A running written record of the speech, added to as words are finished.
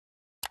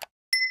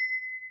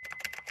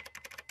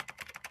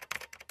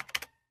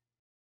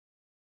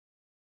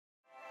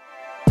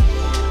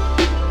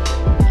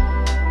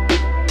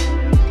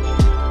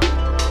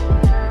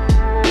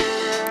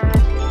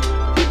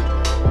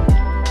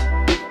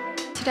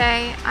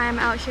Today I'm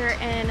out here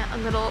in a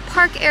little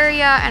park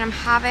area and I'm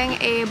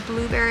having a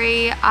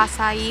blueberry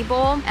acai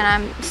bowl and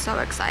I'm so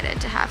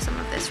excited to have some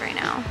of this right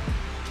now.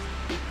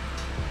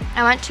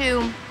 I went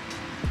to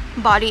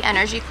Body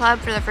Energy Club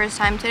for the first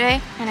time today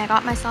and I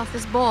got myself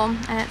this bowl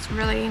and it's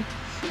really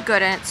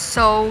good and it's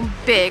so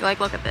big. Like,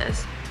 look at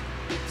this.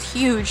 It's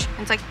huge.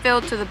 It's like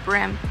filled to the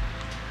brim.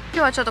 今日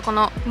はちょっとこ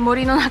の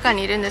森の中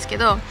にいるんですけ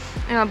ど、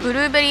今ブル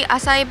ーベリーア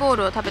サイボー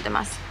ルを食べて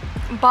ます。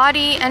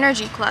Body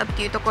Energy Club っ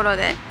ていうところ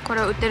でこ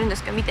れを売ってるんで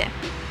すけど、見て。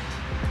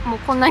もう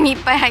こんなにいっ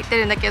ぱい入って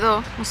るんだけ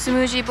ど、スム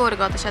ージーボール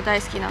が私は大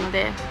好きなの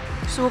で、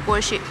すごく美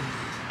味しい。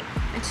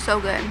It's so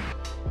good.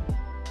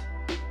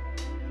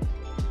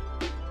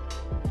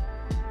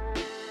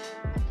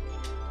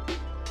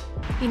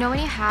 You know when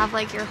you have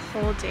like your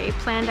whole day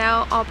planned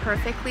out all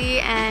perfectly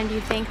and you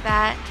think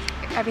that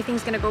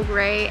everything's gonna go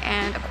great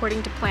and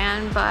according to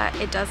plan, but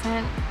it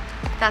doesn't?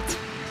 That's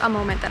a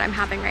moment that I'm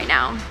having right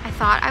now. I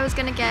thought I was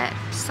gonna get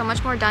so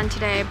much more done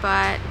today,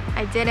 but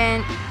I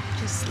didn't.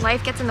 Just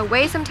life gets in the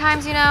way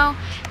sometimes, you know?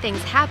 Things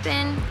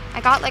happen.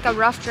 I got like a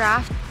rough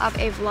draft of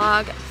a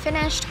vlog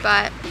finished,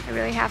 but I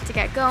really have to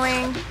get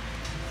going.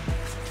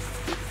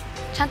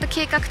 ちゃんと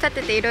計画立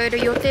てていろいろ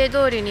予定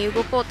通りに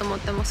動こうと思っ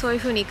てもそういう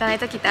風にいかない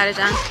時ってある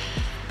じゃん。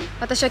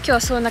私は今日は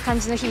そんな感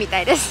じの日み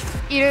たいです。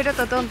いろいろ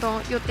とどんど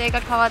ん予定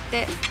が変わっ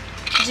て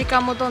時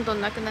間もどんど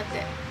んなくなって、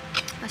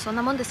まあ、そん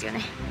なもんですよ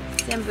ね。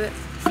全部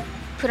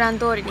プラン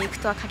通りに行く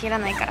とは限ら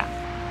ないから。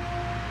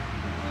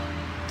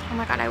Oh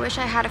my god, I wish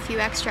I had a few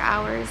extra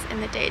hours in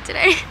the day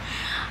today.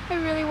 I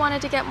really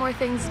wanted to get more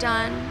things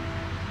done.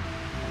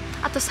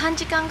 あと3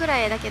時間ぐ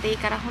らいだけでいい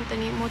から本当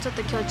にもうちょっ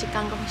と今日時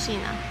間が欲しい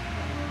な。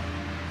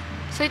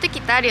そういう時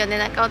ってあるよね。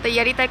なんか本当に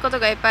やりたいこと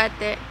がいっぱいあっ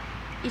て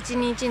一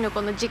日の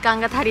この時間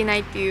が足りな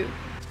いっていう。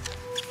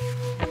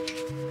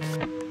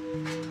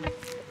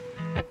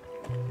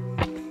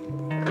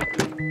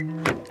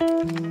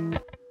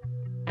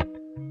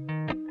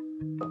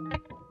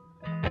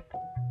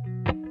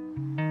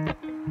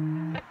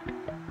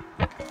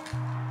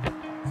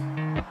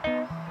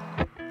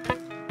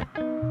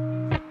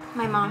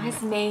My mom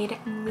has made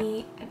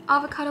me an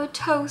avocado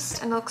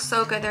toast and it looks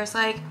so good. There's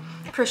like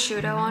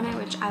prosciutto on it,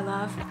 which I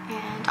love,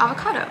 and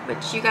avocado,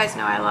 which you guys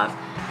know I love.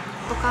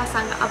 お母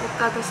さんがアボ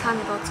カドサ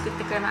ンドを作っ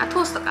てくれました。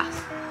トーストか。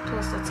ト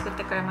ーストを作っ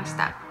てくれまし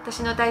た。私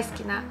の大好き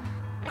な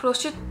プロ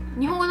シュ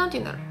日本語なんて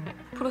言うんだろ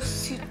う。プロ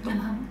シュット。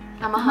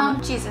生ハ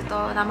ム。チーズ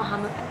と生ハ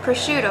ム。プロ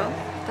シュート。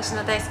私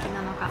の大好き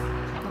なのが乗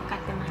っかっ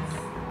てま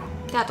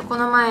す。で、あとこ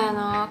の前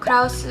ク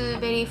ラウス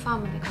ベリーファー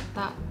ムで買っ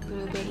たブ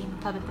ルーベリー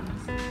も食べてま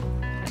す。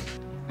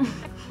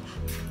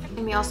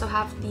And we also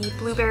have the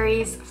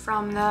blueberries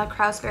from the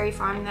Krausberry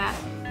farm that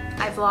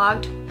I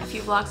vlogged a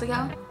few vlogs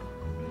ago.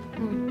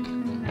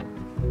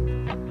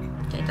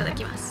 じゃあいただ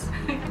きます。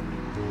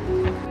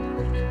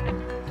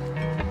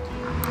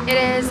It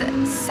is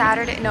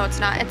Saturday. No, it's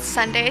not. It's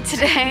Sunday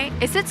today.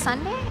 Is it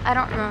Sunday? I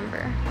don't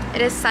remember.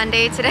 It is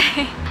Sunday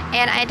today.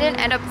 And I didn't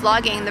end up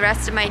vlogging the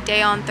rest of my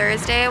day on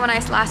Thursday when I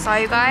last saw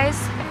you guys.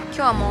 今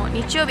日はもう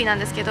日曜日なん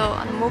ですけど、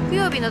木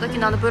曜日の時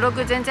のブロ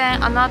グ全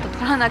然後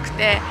撮らなく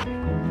て。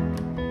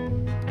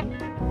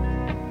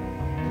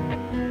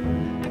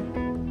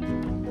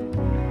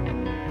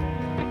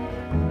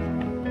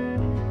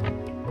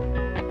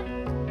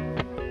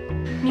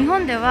日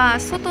本では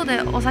外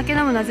でお酒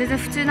飲むのは全然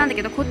普通なんだ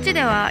けど、こっち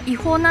では違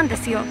法なんで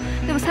すよ。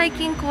でも最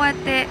近こうやっ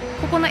て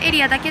ここのエ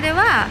リアだけで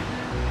は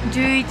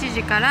11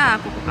時から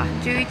ここか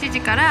11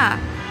時から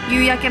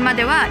夕焼けま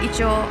では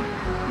一応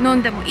飲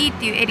んでもいいっ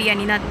ていうエリア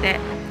になって、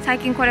最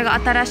近これが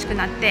新しく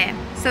なって。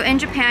So in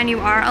Japan you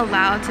are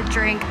allowed to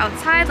drink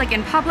outside like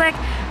in public,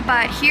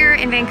 but here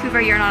in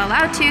Vancouver you're not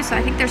allowed to, so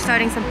I think they're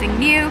starting something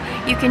new.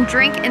 You can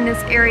drink in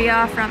this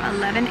area from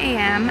 11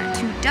 a.m.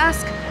 to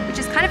dusk, which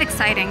is kind of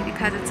exciting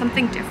because it's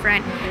something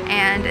different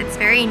and it's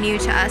very new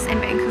to us in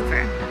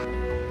Vancouver.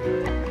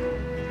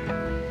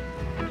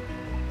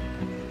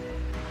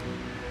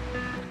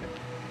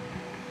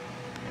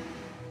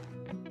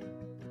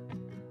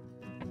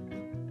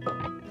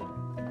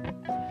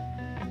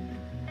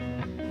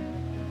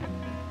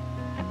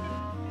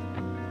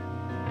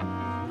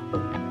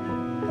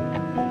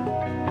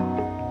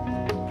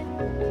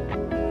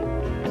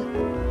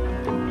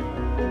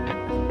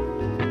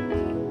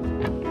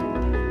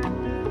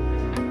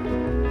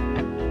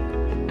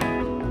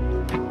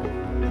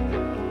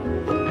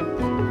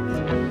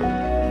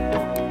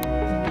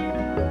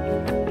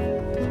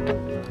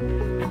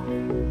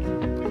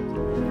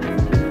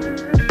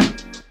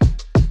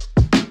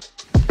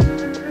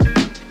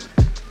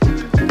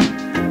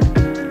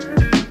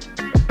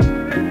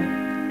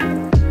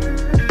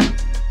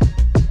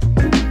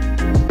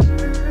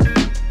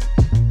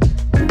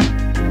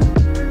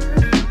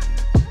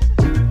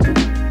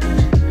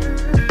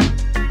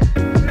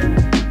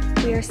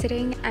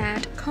 Sitting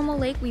at Como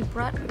Lake. We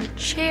brought our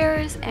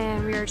chairs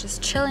and we are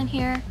just chilling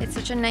here. It's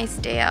such a nice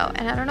day out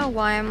and I don't know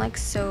why I'm like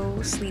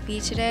so sleepy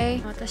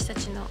today. 私た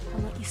ちの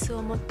この椅子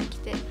を持ってき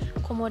て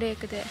Como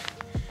Lakeで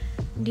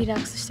リラ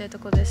ックスしてると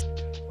ころです。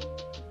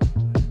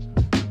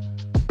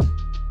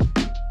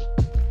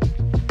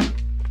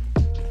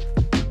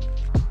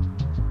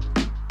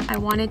I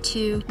wanted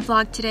to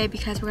vlog today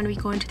because we're going to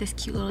be going to this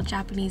cute little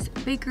Japanese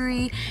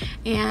bakery,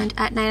 and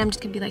at night I'm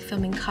just going to be like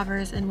filming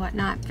covers and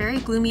whatnot. Very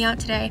gloomy out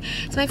today.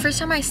 It's my first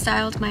time I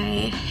styled my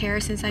hair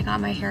since I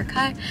got my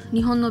haircut.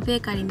 日本のベ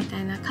ーカリーみた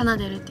いなカナ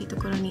デルっていうと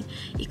ころに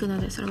行くの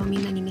で、それもみ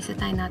んなに見せ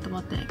たいなと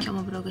思って今日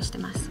もブログして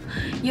ます。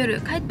夜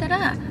帰った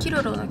らキ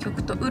ロロの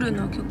曲とウル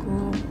の曲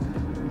を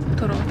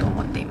撮ろうと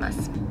思っていま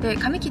す。で、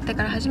髪切って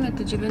から初め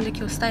て自分で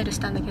今日スタイルし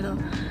たんだけど、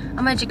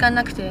あんまり時間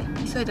なくて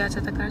急いでやっちゃ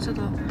ったから、ちょっ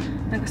と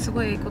なんかす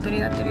ごいことに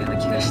なってるような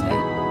気がして。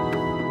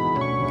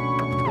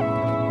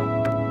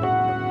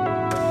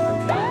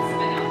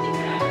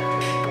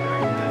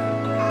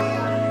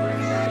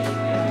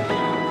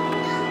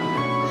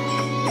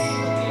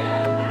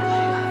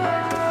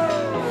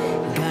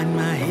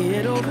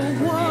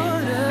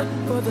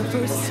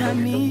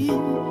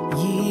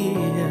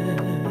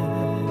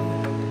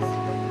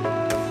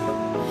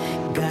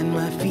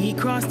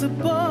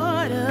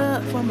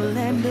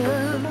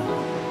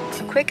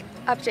Quick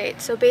update.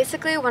 So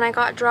basically when I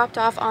got dropped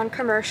off on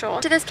commercial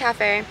to this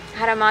cafe, I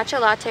had a matcha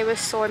latte with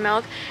soy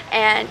milk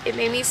and it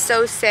made me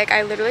so sick.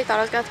 I literally thought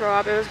I was gonna throw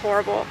up. It was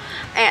horrible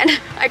and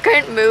I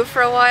couldn't move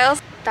for a while.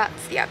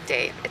 That's the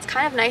update. It's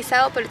kind of nice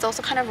out, but it's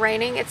also kind of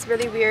raining. It's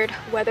really weird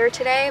weather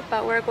today,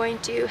 but we're going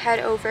to head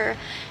over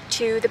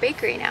to the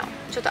bakery now.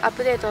 ちょっとアッ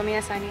プデートを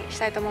皆さんにし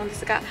たいと思うんで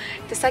すが、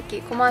さっ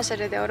きコマーシャ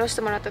ルでおろし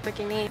てもらった時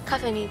にカ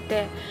フェに行っ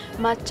て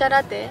抹茶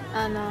ラテ、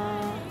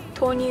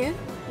豆乳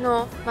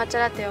の抹茶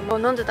ラテをも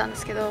う飲んでたんで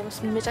すけど、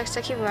めちゃくち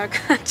ゃ気分悪く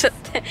なっちゃっ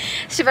て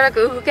しばら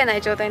く動けな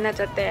い状態になっ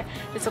ちゃって、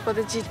でそこ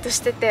でじっとし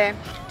てて、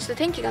ちょっと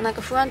天気がなん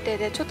か不安定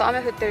でちょっと雨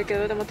降ってるけ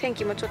ど、でも天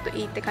気もちょっと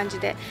いいって感じ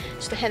で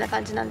ちょっと変な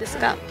感じなんです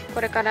が、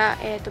これから、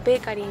ベ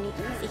ーカリーに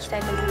行きた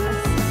いと思いま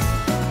す。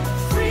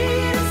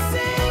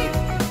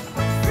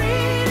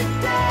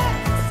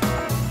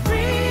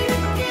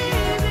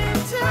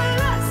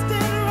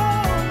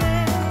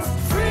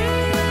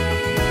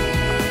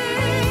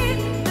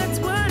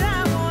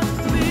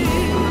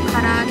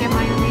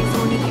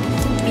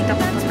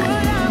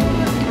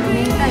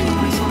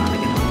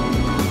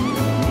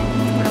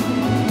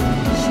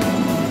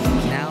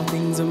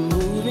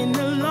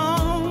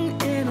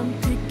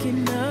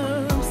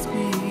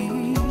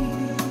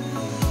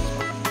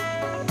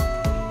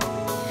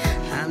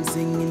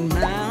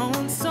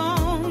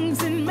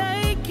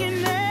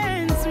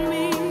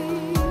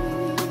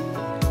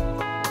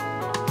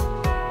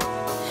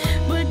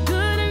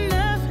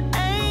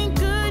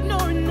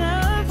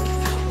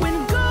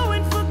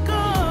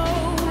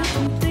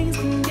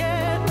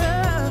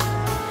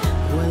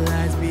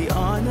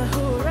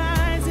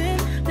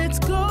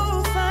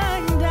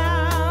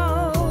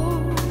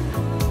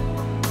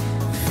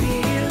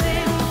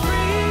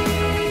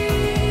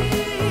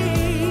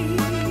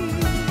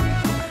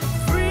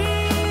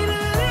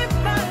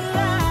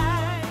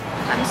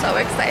So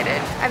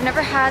excited. I've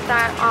never had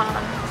that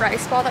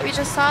rice ball that we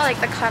just saw, like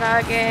the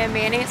karaage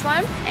mayonnaise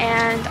one,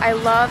 and I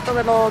love the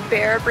little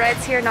bear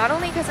breads here, not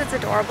only because it's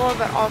adorable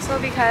but also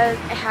because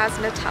it has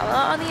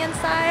Nutella on the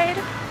inside.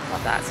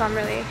 Love that, so I'm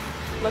really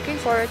looking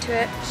forward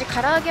to it. 私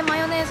唐揚げマ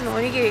ヨネーズのお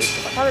にぎりと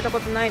か食べたこ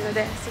とないの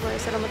で、すごい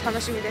それも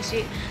楽しみだ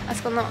し、あ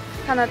そこの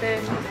カナダの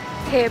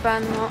定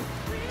番の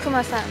ク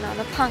マさん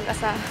のパンが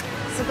さ、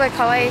すごい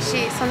可愛い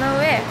し、その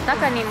上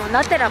中にも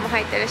ナテラも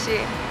入ってるし、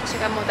私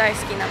がもう大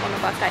好きなもの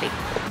ばかり。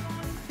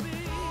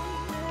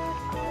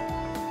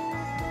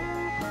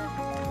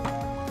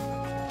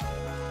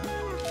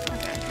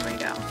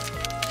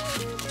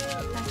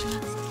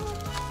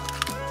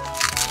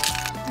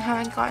I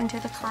haven't gotten to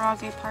the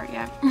karaage part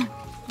yet.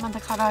 まだ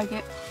唐揚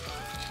げ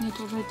に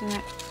届いてな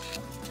い。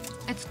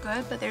It's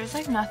good, but there's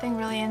like nothing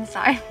really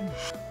inside.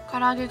 唐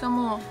揚げが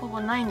もうほぼ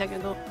ないんだけ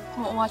ど、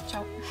もう終わっち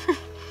ゃう。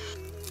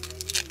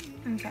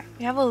Okay,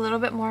 we have a little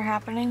bit more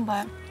happening,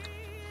 but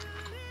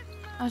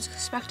I was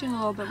expecting a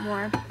little bit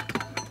more.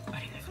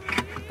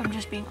 I'm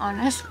just being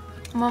honest.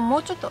 まあも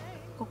うちょっと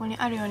ここに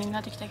あるように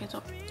なってきたけ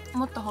ど、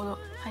思ったほど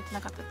入って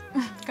なかったっ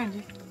て感じ。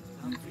美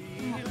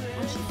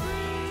味しい。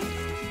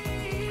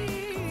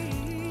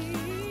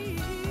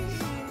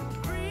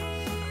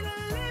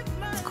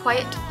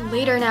Quite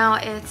later now.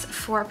 It's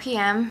 4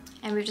 p.m.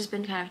 and we've just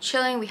been kind of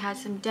chilling. We had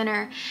some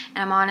dinner and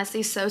I'm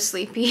honestly so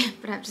sleepy,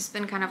 but I've just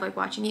been kind of like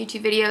watching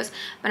YouTube videos.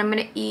 But I'm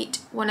gonna eat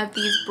one of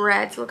these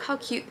breads. Look how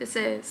cute this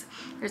is.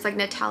 There's like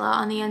Nutella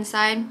on the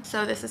inside,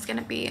 so this is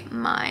gonna be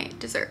my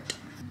dessert.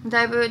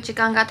 だいぶ時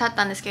間が経っ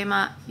たんですけど、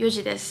今4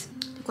時です。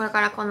これか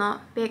らこの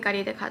ベーカ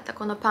リーで買った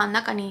このパンの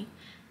中に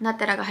ナ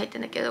テラが入ってる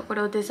んだけど、こ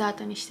れをデザー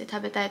トにして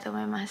食べたいと思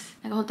います。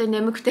なんか本当に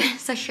眠くて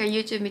さっきから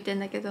YouTube 見てん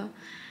だけど、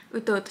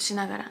うとうとし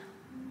ながら。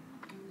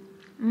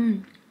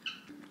美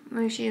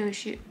味しい美味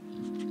しい。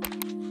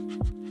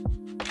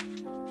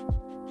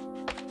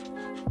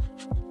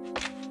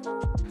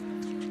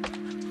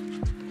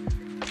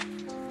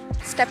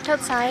stepped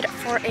outside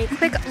for a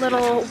quick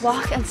little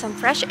walk and some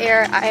fresh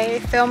air. I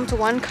filmed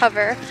one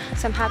cover,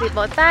 so I'm happy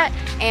about that.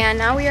 And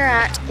now we are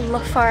at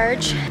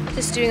Lafarge,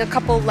 just doing a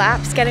couple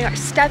laps, getting our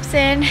steps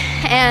in,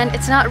 and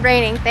it's not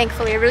raining,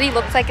 thankfully. It really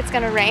looks like it's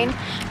gonna rain,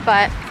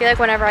 but I feel like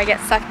whenever I get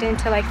sucked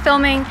into like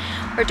filming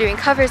or doing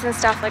covers and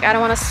stuff, like I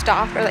don't want to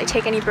stop or like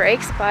take any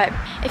breaks, but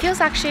it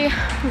feels actually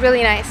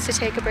really nice to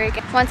take a break.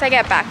 Once I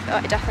get back though,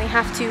 I definitely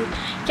have to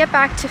get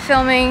back to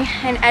filming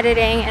and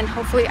editing, and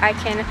hopefully I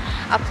can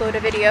upload a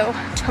video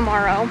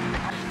tomorrow.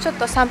 ちょっ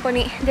と散歩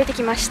に出て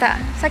きました。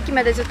さっき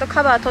までずっと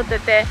カバー撮って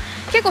て、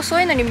結構そ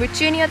ういうのに夢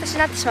中に私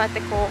なってしまって、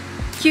こ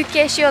う休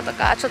憩しようと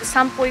かちょっと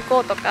散歩行こ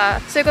うと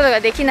かそういうことが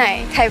できな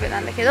いタイプな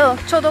んだけど、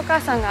ちょうどお母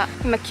さんが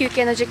今休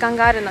憩の時間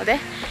があるので、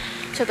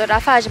ちょっとラ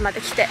ファージュま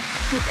で来て、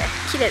見て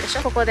綺麗でし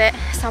ょ。ここで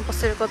散歩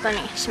することに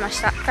しま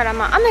した。だから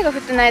まあ雨が降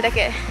ってないだ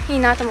けいい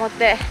なと思っ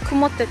て、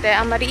曇ってて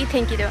あんまりいい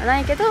天気ではな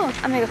いけど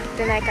雨が降っ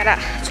てないから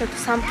ちょっと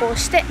散歩を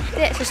して、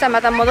でそしたら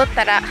また戻っ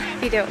たら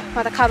ビデオ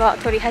またカバー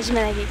を撮り始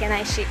めなきゃいけな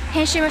いし、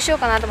編集もしよう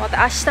かなと思って、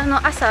明日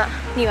の朝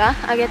には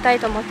あげたい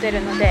と思って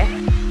るので。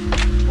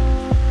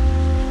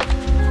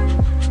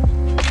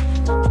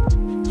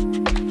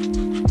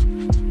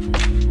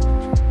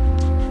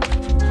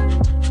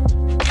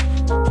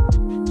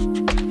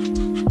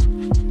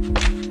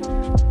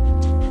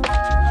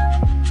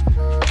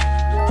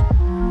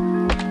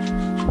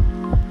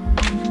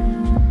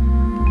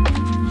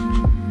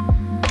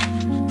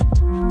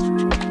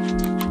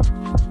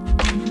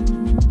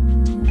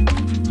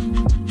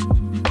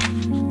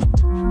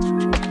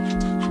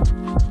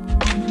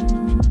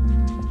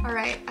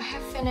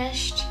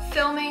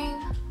Filming.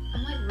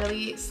 I'm like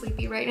really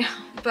sleepy right now,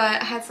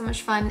 but I had so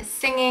much fun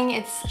singing.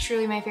 It's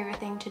truly my favorite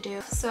thing to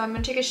do. So I'm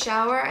gonna take a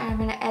shower and I'm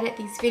gonna edit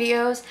these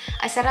videos.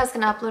 I said I was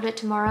gonna upload it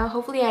tomorrow.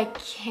 Hopefully I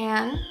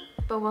can,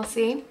 but we'll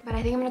see. But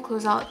I think I'm gonna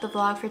close out the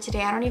vlog for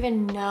today. I don't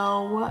even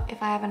know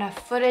if I have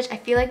enough footage. I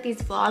feel like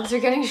these vlogs are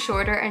getting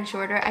shorter and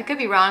shorter. I could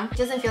be wrong. It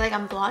doesn't feel like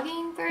I'm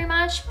vlogging very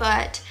much,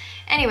 but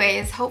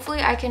anyways,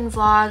 hopefully I can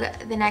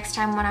vlog the next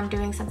time when I'm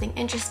doing something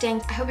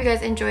interesting. I hope you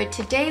guys enjoyed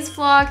today's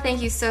vlog.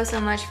 Thank you so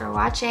much for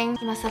watching.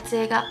 今撮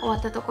影が終わ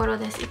ったところ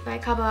です。いっぱい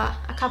カバ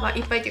ー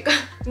いっぱいっていうか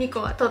2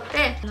個は撮っ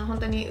て、本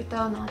当に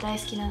歌うのは大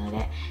好きなの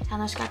で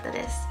楽しかった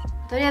です。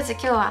とりあえず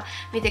今日は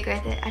見てくれ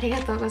てありが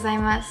とうござい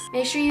ます。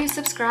Make sure you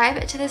subscribe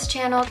to this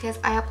channel because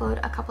I upload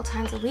a couple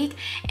times a week,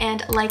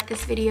 and like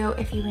this video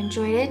if you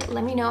enjoyed it.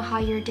 Let me know how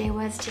your day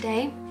was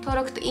today. 登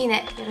録といい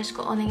ねよろし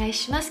くお願い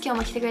します。今日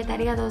も来てくれてあ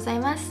りがとうござい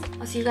ます。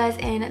I'll see you guys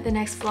in the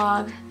next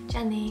vlog. じ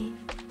ゃあね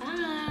ー。